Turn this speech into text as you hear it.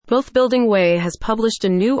Wealth Building Way has published a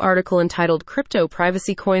new article entitled Crypto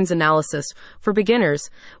Privacy Coins Analysis for Beginners,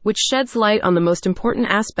 which sheds light on the most important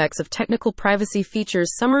aspects of technical privacy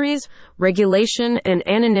features, summaries, regulation, and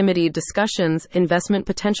anonymity discussions, investment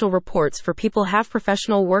potential reports for people have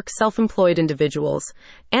professional work, self-employed individuals,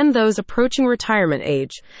 and those approaching retirement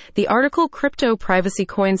age. The article Crypto Privacy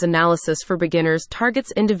Coins Analysis for Beginners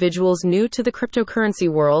targets individuals new to the cryptocurrency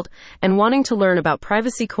world and wanting to learn about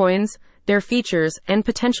privacy coins, their features, and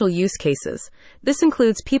potential use cases. This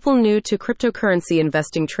includes people new to cryptocurrency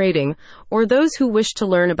investing, trading, or those who wish to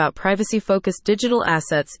learn about privacy-focused digital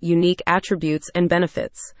assets, unique attributes, and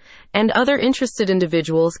benefits. And other interested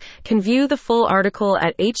individuals can view the full article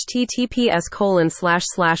at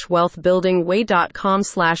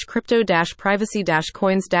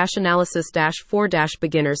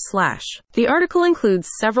https://wealthbuildingway.com/crypto-privacy-coins-analysis-for-beginners/. The article includes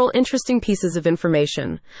several interesting pieces of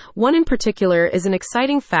information. One in particular is an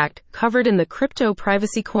exciting fact covered in the Crypto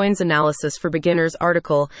Privacy Coins Analysis for Beginners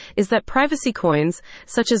article is that privacy coins,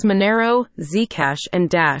 such as Monero, Zcash, and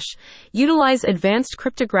Dash, utilize advanced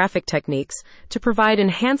cryptographic techniques to provide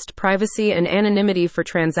enhanced privacy and anonymity for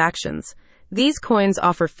transactions. These coins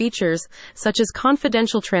offer features such as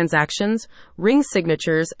confidential transactions, ring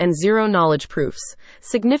signatures, and zero-knowledge proofs,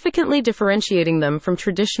 significantly differentiating them from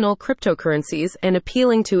traditional cryptocurrencies and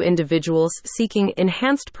appealing to individuals seeking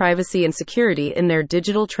enhanced privacy and security in their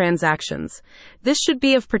digital transactions. This should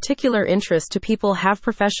be of particular interest to people have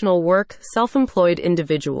professional work, self-employed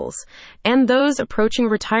individuals, and those approaching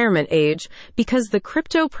retirement age, because the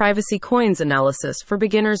Crypto Privacy Coins Analysis for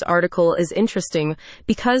Beginners article is interesting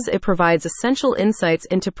because it provides essential insights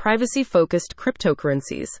into privacy-focused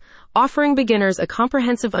cryptocurrencies, offering beginners a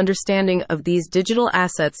comprehensive understanding of these digital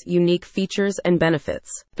assets' unique features and benefits.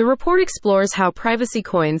 The report explores how privacy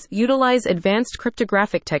coins utilize advanced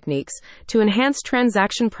cryptographic techniques to enhance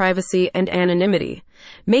transaction privacy and anonymity,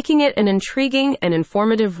 making it an intriguing and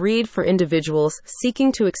informative read for individuals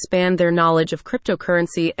seeking to expand their knowledge of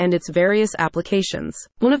cryptocurrency and its various applications.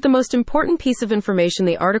 One of the most important pieces of information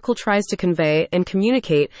the article tries to convey and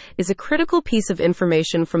communicate is a critical piece of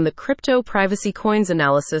information from the Crypto Privacy Coins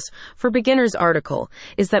Analysis for Beginners article,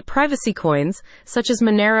 is that privacy coins, such as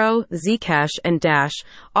Monero, Zcash, and Dash,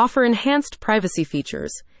 offer enhanced privacy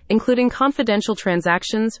features, including confidential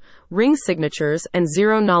transactions, ring signatures, and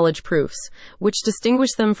zero-knowledge proofs, which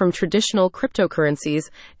distinguish them from traditional cryptocurrencies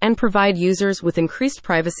and provide users with increased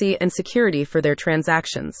privacy and security for their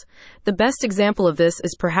transactions. The best example of this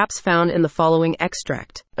is perhaps found in the following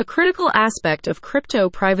extract. A critical aspect of Crypto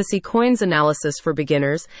Privacy Coins Analysis for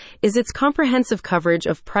Beginners is its comprehensive coverage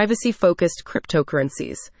of privacy-focused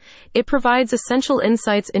cryptocurrencies. It provides essential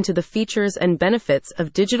insights into the features and benefits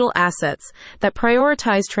of digital assets that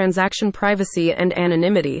prioritize transaction privacy and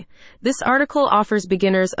anonymity. This article offers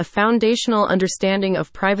beginners a foundational understanding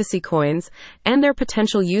of privacy coins and their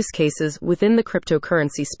potential use cases within the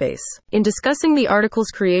cryptocurrency space. In discussing the article's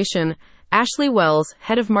creation, Ashley Wells,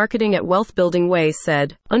 head of marketing at Wealth Building Way,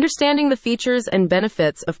 said, "Understanding the features and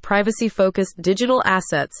benefits of privacy-focused digital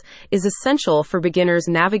assets is essential for beginners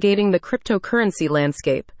navigating the cryptocurrency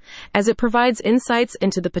landscape, as it provides insights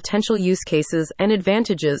into the potential use cases and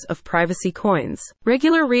advantages of privacy coins."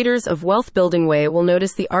 Regular readers of Wealth Building Way will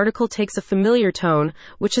notice the article takes a familiar tone,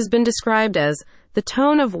 which has been described as, "The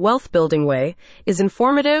tone of Wealth Building Way is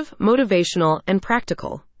informative, motivational, and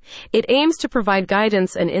practical." It aims to provide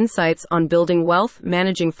guidance and insights on building wealth,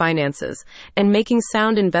 managing finances, and making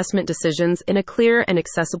sound investment decisions in a clear and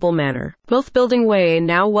accessible manner. Wealth Building Way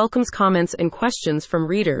now welcomes comments and questions from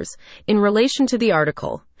readers in relation to the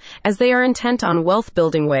article, as they are intent on Wealth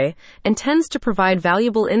Building Way, and tends to provide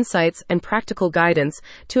valuable insights and practical guidance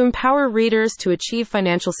to empower readers to achieve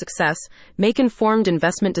financial success, make informed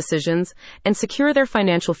investment decisions, and secure their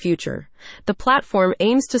financial future. The platform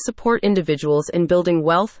aims to support individuals in building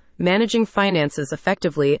wealth, managing finances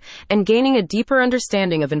effectively, and gaining a deeper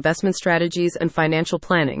understanding of investment strategies and financial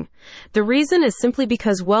planning. The reason is simply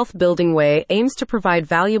because Wealth Building Way aims to provide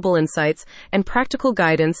valuable insights and practical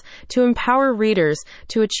guidance to empower readers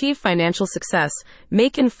to achieve financial success,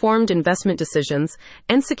 make informed investment decisions,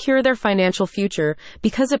 and secure their financial future,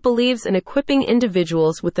 because it believes in equipping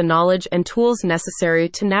individuals with the knowledge and tools necessary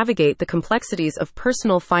to navigate the complexities of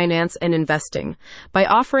personal finance and investing. By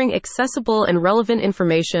offering accessible and relevant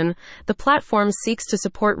information, the platform seeks to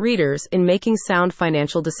support readers in making sound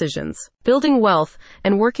financial decisions, building wealth,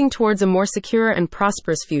 and working towards a more secure and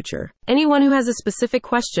prosperous future. Anyone who has a specific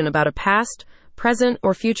question about a past, present,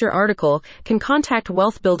 or future article can contact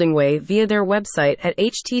Wealth Building Way via their website at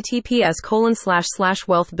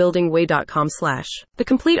https://wealthbuildingway.com/. The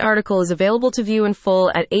complete article is available to view in full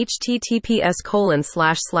at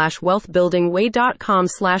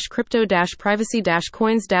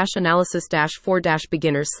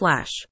https://wealthbuildingway.com/crypto-privacy-coins-analysis-4-beginners/.